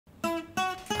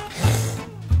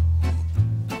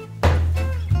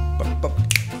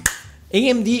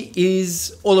AMD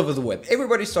is all over the web.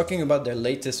 Everybody's talking about their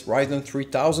latest Ryzen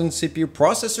 3000 CPU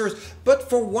processors, but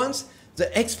for once, the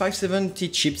X570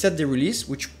 chipset they released,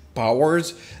 which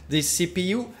powers this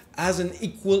CPU, has an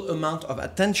equal amount of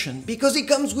attention because it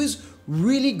comes with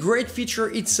really great feature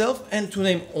itself, and to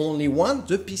name only one,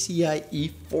 the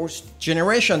PCIe 4th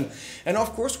generation. And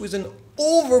of course, with an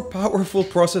overpowerful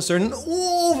processor and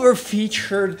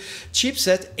over-featured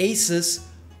chipset, Asus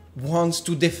wants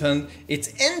to defend its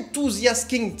Enthusiast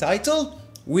King title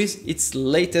with its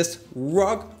latest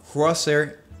ROG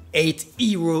CROSSHAIR VIII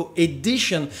HERO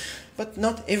edition. But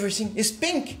not everything is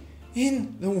pink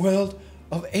in the world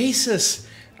of Asus,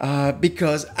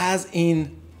 because as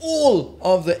in all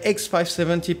of the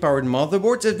X570 powered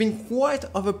motherboards, there's been quite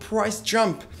of a price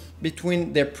jump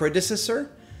between their predecessor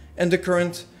and the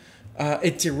current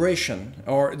iteration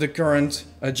or the current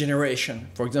generation.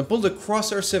 For example, the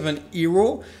Crosshair 7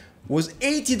 Hero was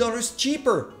 $80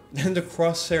 cheaper than the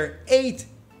Crosshair 8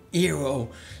 Hero.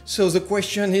 So the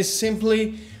question is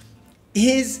simply,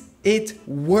 is it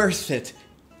worth it?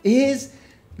 Is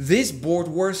this board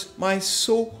worth my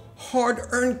so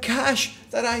hard-earned cash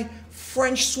that I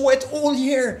French sweat all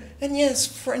year? And yes,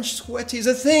 French sweat is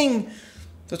a thing.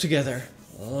 So together,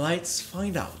 let's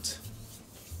find out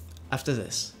after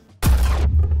this.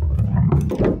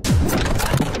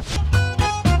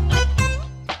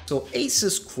 So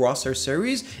Asus Crosshair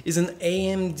series is an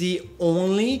AMD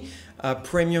only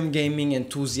premium gaming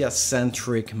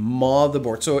enthusiast-centric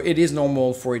motherboard. So it is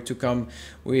normal for it to come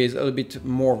with a little bit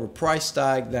more of a price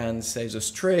tag than, say, the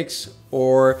Strix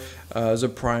or the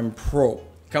Prime Pro.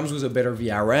 Comes with a better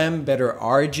VRM, better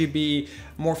RGB,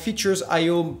 more features,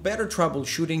 I/O, better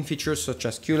troubleshooting features such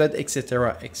as QLED,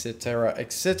 etc, etc,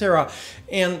 etc.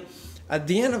 And at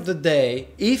the end of the day,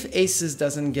 if Asus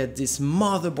doesn't get this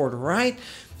motherboard right,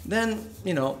 then,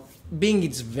 you know, being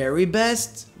its very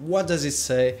best, what does it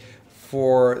say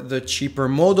for the cheaper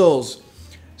models?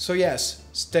 So yes,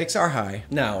 stakes are high.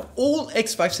 Now, all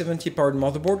X570 powered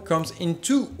motherboard comes in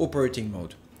two operating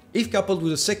modes. If coupled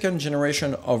with a second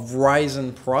generation of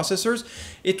Ryzen processors,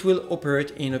 it will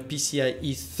operate in a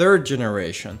PCIe 3rd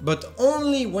generation. But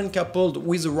only when coupled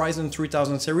with the Ryzen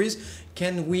 3000 series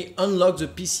can we unlock the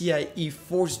PCIe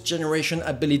 4th generation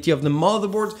ability of the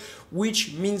motherboard,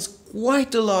 which means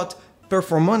quite a lot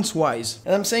performance-wise.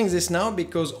 And I'm saying this now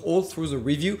because all through the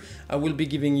review, I will be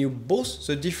giving you both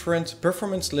the different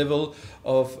performance level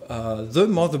of the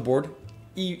motherboard,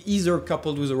 either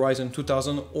coupled with a Ryzen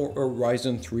 2000 or a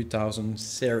Ryzen 3000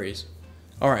 series.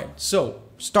 Alright, so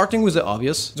starting with the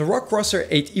obvious, the ROG CROSSHAIR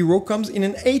VIII HERO comes in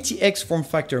an ATX form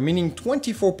factor, meaning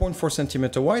 24.4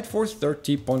 cm wide for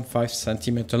 30.5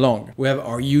 cm long. We have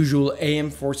our usual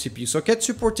AM4 CPU socket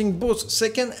supporting both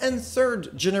second and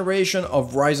third generation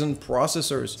of Ryzen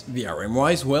processors. VRM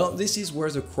wise, well, this is where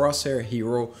the Crosshair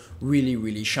Hero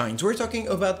really shines. We're talking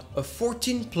about a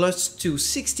 14+2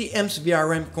 60 amps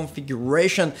VRM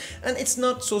configuration, and it's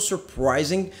not so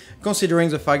surprising considering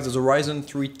the fact that the Ryzen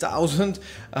 3000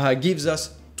 gives us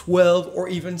 12 or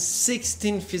even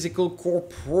 16 physical core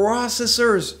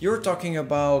processors. You're talking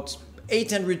about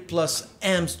 800 plus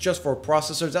amps just for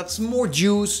processors. That's more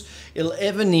juice you'll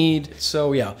ever need.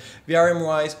 So yeah, VRM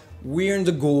wise, we're in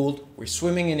the gold, we're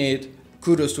swimming in it.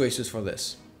 Kudos to Asus for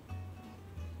this.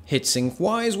 Heatsink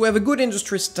wise, we have a good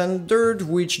industry standard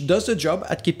which does the job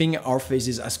at keeping our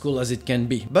phases as cool as it can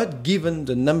be. But given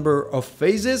the number of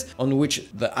phases on which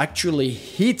the actually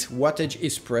heat wattage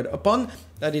is spread upon,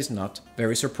 that is not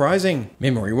very surprising.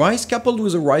 Memory wise, coupled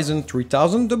with a Ryzen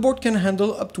 3000, the board can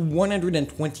handle up to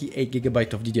 128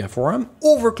 GB of DDR4 RAM,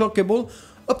 overclockable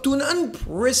up to an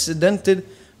unprecedented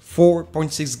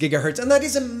 4.6 GHz, and that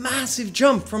is a massive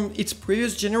jump from its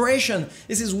previous generation.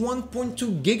 This is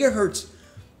 1.2 GHz.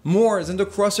 More than the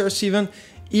Crosshair 7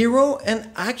 Hero,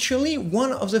 and actually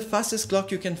one of the fastest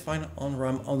clock you can find on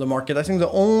RAM on the market. I think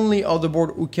the only other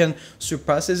board who can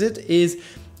surpass it is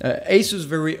Asus'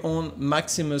 very own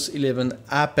Maximus 11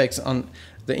 Apex on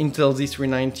the Intel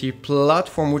Z390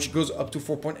 platform, which goes up to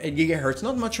 4.8 GHz.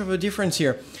 Not much of a difference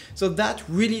here. So that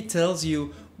really tells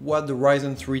you what the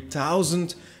Ryzen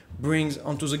 3000 brings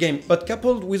onto the game. But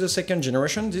coupled with a second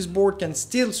generation, this board can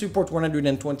still support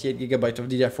 128 GB of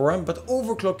DDR4 RAM, but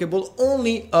overclockable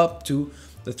only up to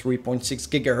the 3.6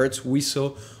 GHz we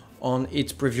saw on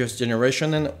its previous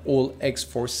generation and all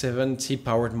X470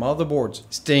 powered motherboards.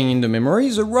 Staying in the memory,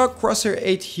 the ROG CROSSHAIR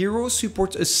VIII HERO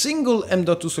supports a single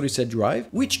M.2 solid-state drive,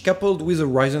 which coupled with a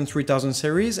Ryzen 3000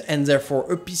 series and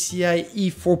therefore a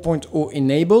PCIe 4.0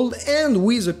 enabled and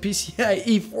with a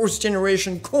PCIe 4th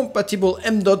generation compatible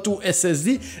M.2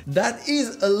 SSD, that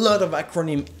is a lot of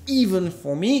acronym even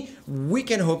for me. We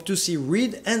can hope to see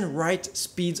read and write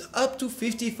speeds up to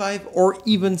 55 or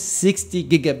even 60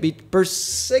 gigabit per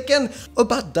second,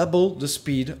 about double the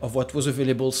speed of what was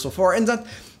available so far, and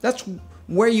that's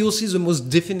where you'll see the most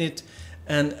definite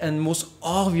and most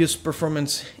obvious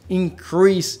performance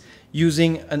increase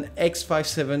using an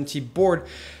X570 board.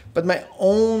 But my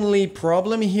only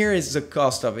problem here is the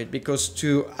cost of it, because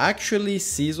to actually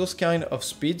see those kind of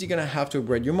speeds, you're gonna have to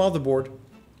upgrade your motherboard,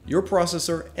 your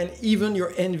processor, and even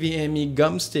your NVMe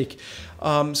gum stick.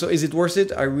 So is it worth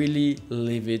it? I really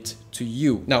leave it to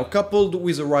you. Now, coupled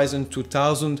with a Ryzen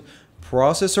 2000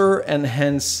 processor and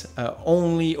hence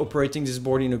only operating this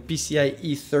board in a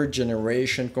PCIe 3rd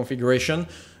generation configuration,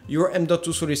 your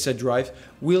M.2 solid-state drive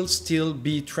will still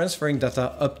be transferring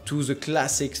data up to the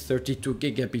classic 32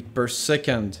 gigabit per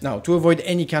second. Now, to avoid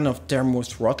any kind of thermo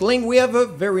throttling, we have a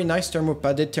very nice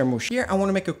thermo-padded thermo sheet. Here, I want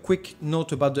to make a quick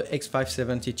note about the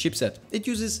X570 chipset. It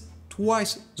uses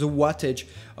twice the wattage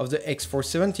of the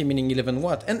X470, meaning 11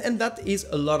 watt, and that is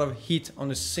a lot of heat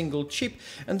on a single chip,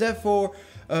 and therefore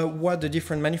what the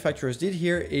different manufacturers did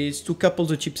here is to couple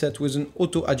the chipset with an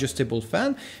auto-adjustable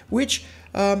fan, which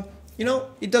you know,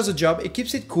 it does a job. It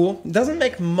keeps it cool. It doesn't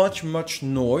make much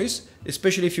noise,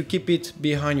 especially if you keep it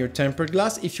behind your tempered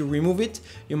glass. If you remove it,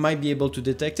 you might be able to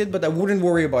detect it, but I wouldn't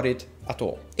worry about it at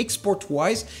all. Export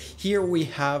wise, here we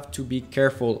have to be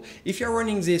careful. If you're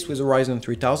running this with a Ryzen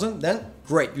 3000, then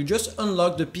great. You just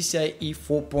unlock the PCIe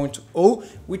 4.0,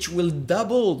 which will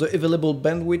double the available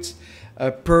bandwidth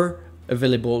per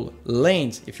available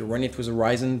lanes. If you run it with a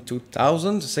Ryzen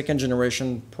 2000 second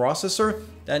generation processor,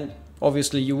 then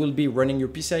obviously you will be running your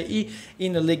PCIe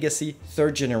in a legacy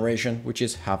 3rd generation, which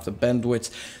is half the bandwidth.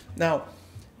 Now,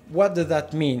 what does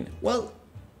that mean? Well,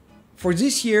 for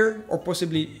this year or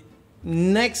possibly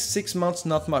next 6 months,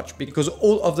 not much, because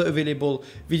all of the available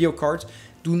video cards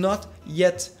do not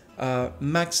yet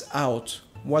max out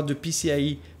what the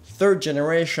PCIe 3rd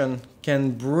generation can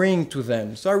bring to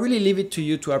them. So I really leave it to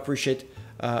you to appreciate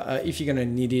if you're gonna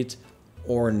need it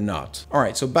or not. All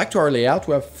right, so back to our layout.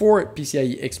 We have 4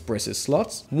 PCIe Express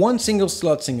slots, 1 single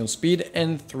slot, single speed,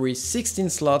 and 3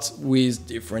 16 slots with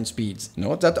different speeds.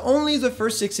 Note that only the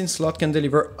first 16 slot can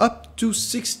deliver up to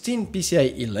 16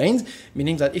 PCIe lanes,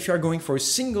 meaning that if you are going for a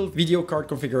single video card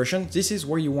configuration, this is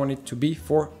where you want it to be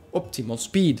for optimal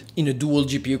speed. In a dual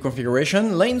GPU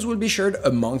configuration, lanes will be shared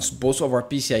amongst both of our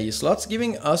PCIe slots,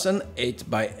 giving us an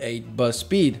 8x8 bus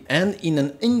speed. And in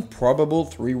an improbable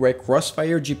 3-way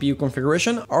Crossfire GPU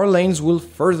configuration, our lanes will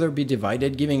further be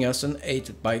divided, giving us an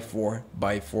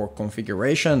 8x4x4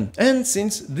 configuration. And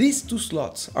since these 2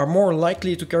 slots are more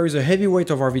likely to carry the heavy weight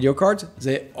of our video cards,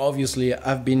 they obviously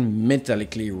have been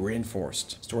metallically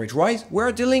reinforced. Storage-wise, we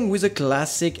are dealing with a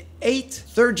classic 8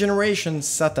 3rd generation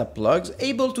SATA plugs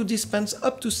able to dispense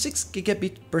up to 6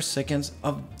 gigabit per second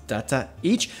of data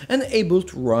each and able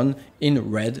to run in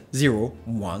RAID 0,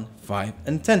 1, 5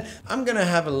 and 10. I'm gonna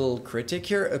have a little critic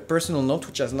here, a personal note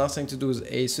which has nothing to do with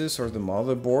Asus or the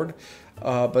motherboard,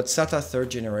 but SATA 3rd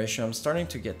generation, I'm starting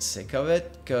to get sick of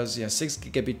it because 6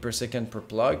 gigabit per second per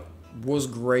plug was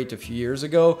great a few years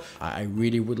ago. I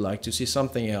really would like to see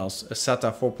something else, a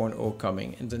SATA 4.0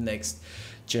 coming in the next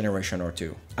generation or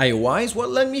 2. IO-wise, well,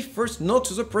 let me first note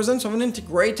the presence of an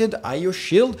integrated IO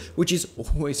shield, which is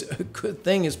always a good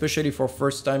thing, especially for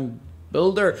first-time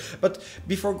builder. But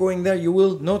before going there, you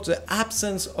will note the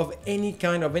absence of any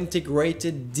kind of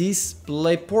integrated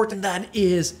display port, and that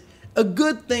is a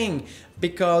good thing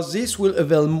because this will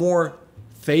avail more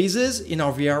phases in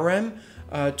our VRM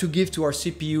to give to our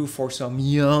CPU for some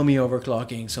yummy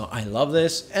overclocking. So I love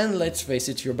this. And let's face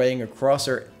it, if you're buying a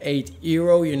Crosshair VIII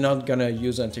Hero, you're not gonna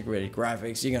use integrated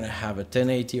graphics. You're gonna have a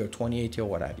 1080 or 2080 or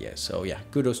what have you. So yeah,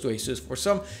 kudos to Asus for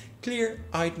some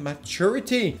clear-eyed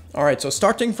maturity. All right, so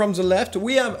starting from the left,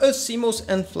 we have a CMOS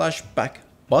and flashback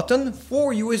button,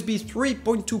 4 USB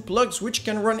 3.2 plugs, which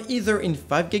can run either in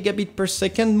 5 gigabit per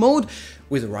second mode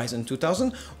with a Ryzen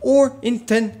 2000 or in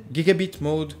 10 gigabit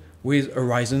mode with a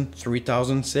Ryzen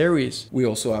 3000 series. We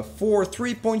also have 4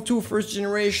 3.2 first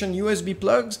generation USB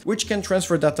plugs, which can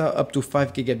transfer data up to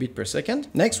 5 gigabit per second.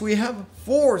 Next, we have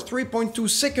 4 3.2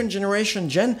 second generation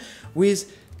gen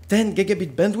with 10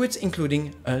 gigabit bandwidth,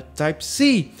 including a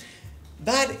Type-C.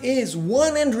 That is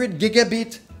 100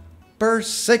 gigabit per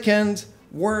second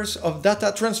worth of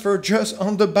data transfer just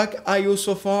on the back I/O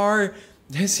so far.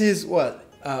 This is what?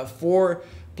 4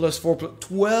 plus 4 plus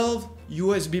 12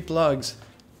 USB plugs.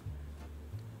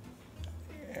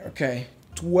 Okay,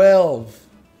 12.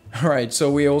 Alright, so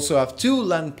we also have 2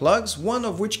 LAN plugs, one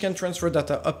of which can transfer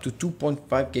data up to 2.5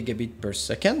 gigabit per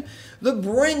second. The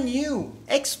brand new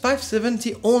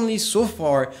X570 only so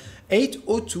far,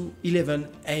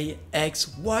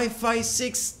 802.11ax Wi-Fi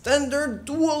 6 standard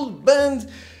dual band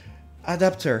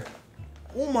adapter.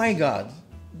 Oh my god,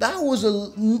 that was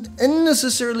an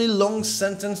unnecessarily long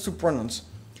sentence to pronounce.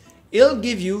 It'll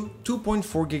give you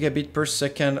 2.4 gigabit per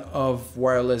second of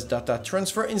wireless data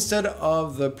transfer instead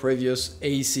of the previous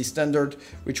AC standard,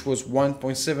 which was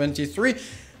 1.73,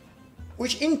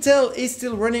 which Intel is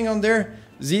still running on their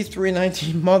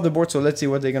Z390 motherboard. So let's see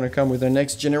what they're gonna come with the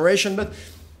next generation. But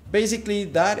basically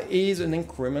that is an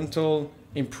incremental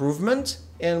improvement.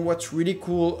 And what's really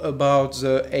cool about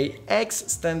the AX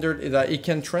standard is that it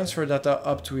can transfer data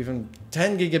up to even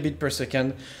 10 gigabit per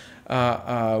second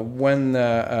when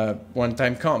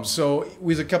time comes. So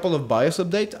with a couple of BIOS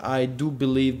updates, I do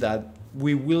believe that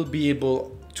we will be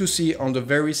able to see on the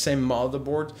very same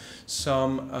motherboard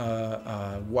some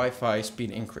Wi-Fi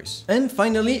speed increase. And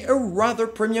finally, a rather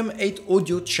premium 8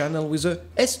 audio channel with a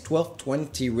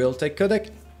S1220 Realtek codec.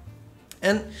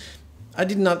 And I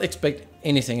did not expect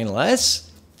anything less.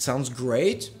 It sounds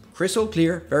great. Crystal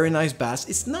clear, very nice bass.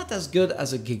 It's not as good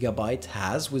as a Gigabyte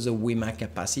has with the WiMAX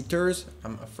capacitors,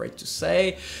 I'm afraid to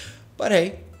say. But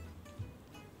hey,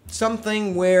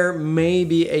 something where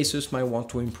maybe Asus might want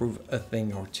to improve a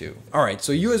thing or two. Alright,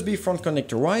 so USB front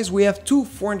connector wise, we have 2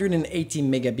 480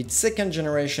 megabit second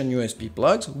generation USB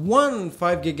plugs, one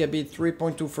 5 gigabit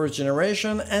 3.2 first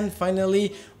generation, and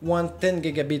finally one 10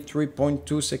 gigabit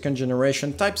 3.2 second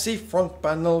generation Type-C front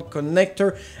panel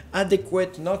connector.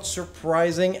 Adequate, not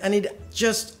surprising, and it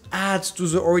just adds to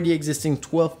the already existing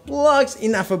 12 plugs.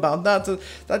 Enough about that.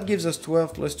 That gives us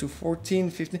 12 plus 2, 14,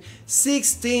 15,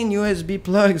 16 USB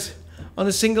plugs on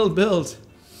a single build.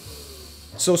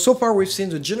 So far we've seen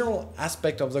the general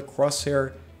aspect of the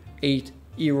Crosshair 8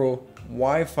 Hero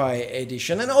Wi-Fi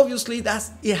edition, and obviously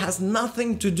it has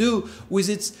nothing to do with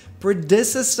its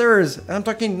predecessors. And I'm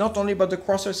talking not only about the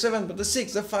Crosshair 7, but the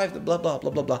 6, the 5, the blah blah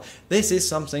blah blah blah. This is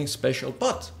something special.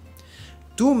 But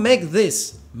to make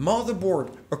this motherboard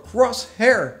a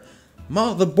Crosshair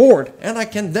motherboard, and I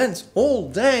can dance all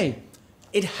day,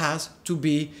 it has to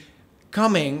be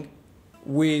coming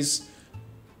with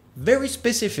very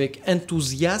specific,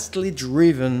 enthusiastically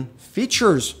driven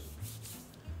features,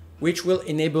 which will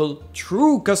enable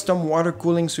true custom water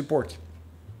cooling support,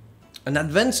 an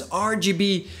advanced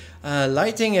RGB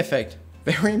lighting effect,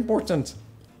 very important,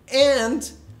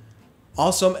 and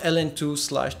awesome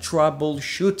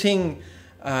LN2/troubleshooting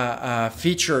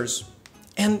features.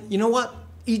 And you know what?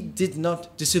 It did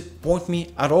not disappoint me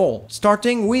at all.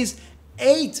 Starting with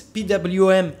 8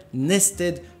 PWM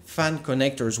nested fan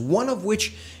connectors, one of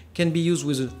which can be used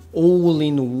with an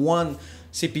all-in-one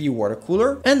CPU water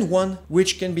cooler, and one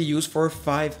which can be used for a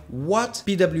 5-watt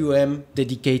PWM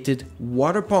dedicated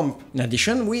water pump. In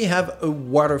addition, we have a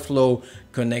water flow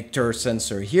connector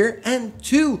sensor here and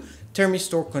 2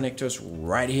 thermistor connectors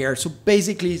right here. So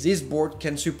basically this board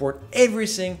can support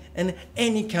everything and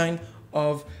any kind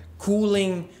of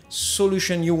cooling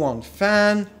solution you want.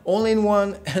 Fan,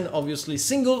 all-in-one, and obviously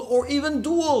single or even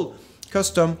dual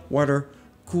custom water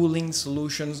cooling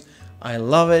solutions. I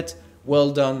love it.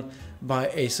 Well done by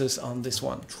Asus on this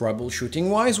one. Troubleshooting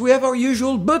wise, we have our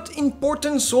usual but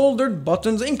important soldered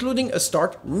buttons, including a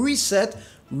start, reset,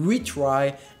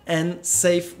 retry, and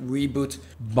safe reboot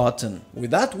button. With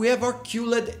that, we have our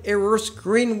QLED error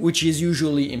screen, which is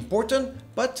usually important,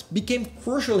 but became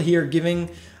crucial here, giving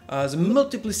the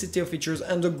multiplicity of features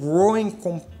and the growing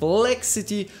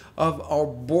complexity of our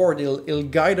board. It'll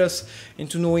guide us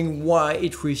into knowing why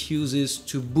it refuses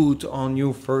to boot on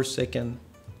you first, second,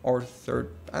 or third.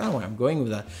 I don't know where I'm going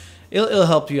with that. It'll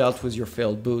help you out with your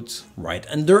failed boots. Right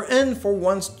under, and for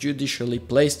once judicially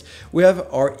placed, we have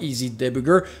our easy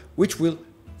debugger, which will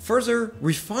further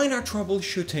refine our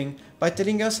troubleshooting by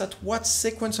telling us at what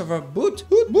sequence of our boot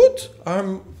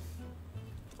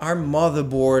our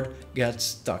motherboard got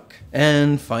stuck.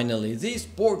 And finally, this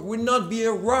board would not be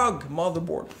a ROG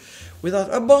motherboard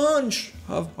without a bunch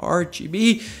of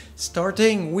RGB,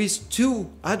 starting with 2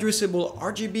 addressable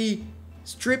RGB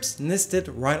strips nested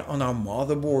right on our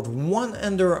motherboard, one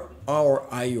under our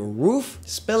I/O roof,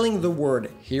 spelling the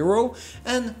word Hero,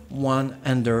 and one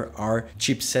under our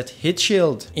chipset heat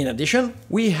shield. In addition,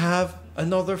 we have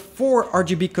another 4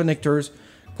 RGB connectors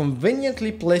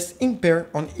conveniently placed in pair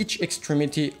on each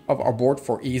extremity of our board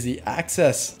for easy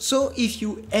access. So if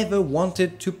you ever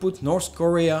wanted to put North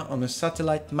Korea on a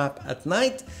satellite map at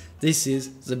night, this is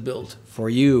the build for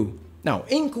you. Now,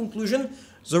 in conclusion,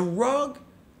 the ROG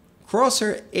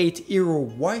Crosshair 8 Hero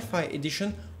Wi-Fi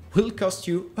edition will cost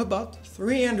you about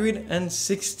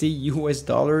 $360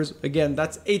 US. Again,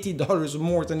 that's $80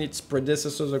 more than its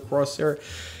predecessor, the Crosshair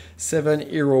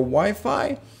 7 Hero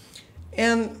Wi-Fi.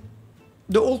 And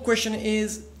the old question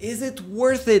is it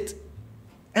worth it?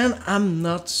 And I'm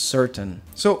not certain.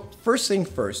 So first thing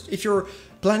first, if you're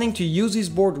planning to use this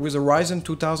board with a Ryzen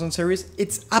 2000 series,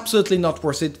 it's absolutely not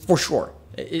worth it for sure.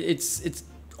 It's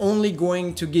only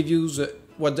going to give you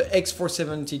what the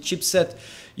X470 chipset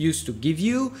used to give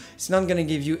you. It's not going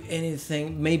to give you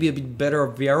anything, maybe a bit better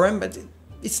VRM, but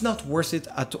it's not worth it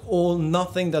at all.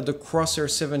 Nothing that the Crosshair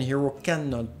 7 Hero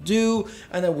cannot do,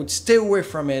 and I would stay away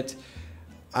from it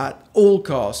at all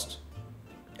costs.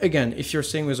 Again, if you're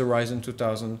staying with a Ryzen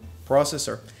 2000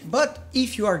 processor. But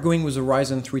if you are going with a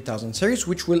Ryzen 3000 series,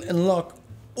 which will unlock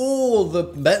all the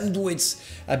bandwidth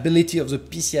ability of the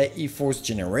PCIe 4th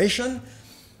generation,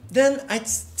 then I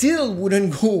still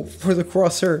wouldn't go for the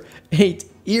Crosshair 8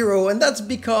 Hero, and that's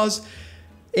because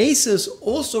Asus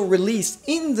also released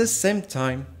in the same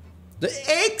time the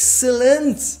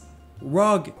excellent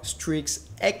ROG Strix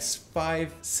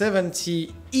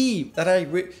X570-E that I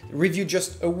reviewed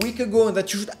just a week ago and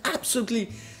that you should absolutely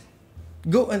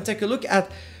go and take a look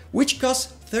at, which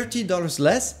costs $30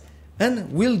 less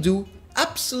and will do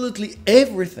absolutely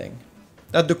everything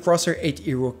that the Crosshair 8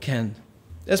 Hero can.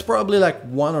 There's probably like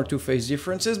 1 or 2 phase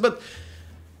differences, but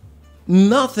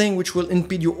nothing which will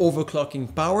impede your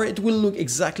overclocking power. It will look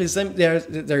exactly the same.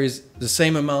 There is the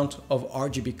same amount of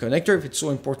RGB connector if it's so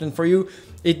important for you.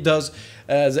 It does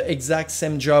the exact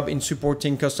same job in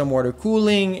supporting custom water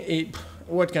cooling.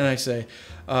 What can I say?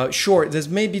 Sure, there's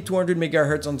maybe 200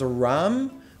 megahertz on the RAM,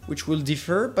 which will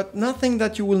differ, but nothing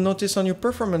that you will notice on your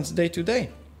performance day to day.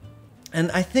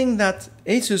 And I think that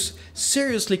Asus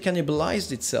seriously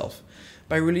cannibalized itself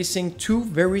by releasing 2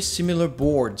 very similar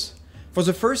boards. For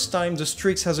the first time, the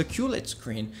Strix has a QLED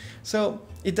screen, so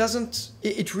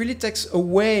it really takes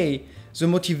away the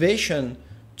motivation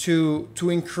to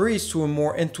increase to a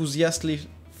more enthusiastically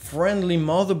friendly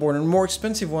motherboard and more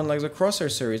expensive one like the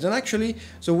Crosshair series. And actually,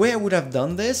 the way I would have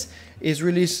done this is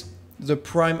release the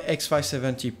Prime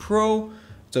X570 Pro,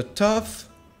 the TUF,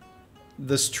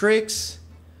 the Strix,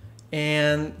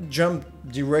 and jump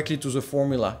directly to the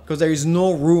formula, because there is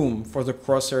no room for the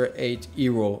Crosshair 8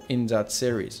 Hero in that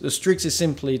series. The Strix is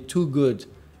simply too good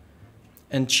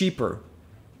and cheaper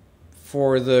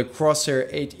for the Crosshair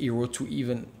 8 Hero to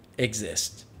even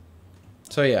exist.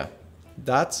 So yeah,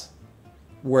 that's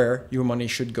where your money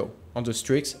should go, on the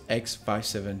Strix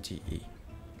X570-E.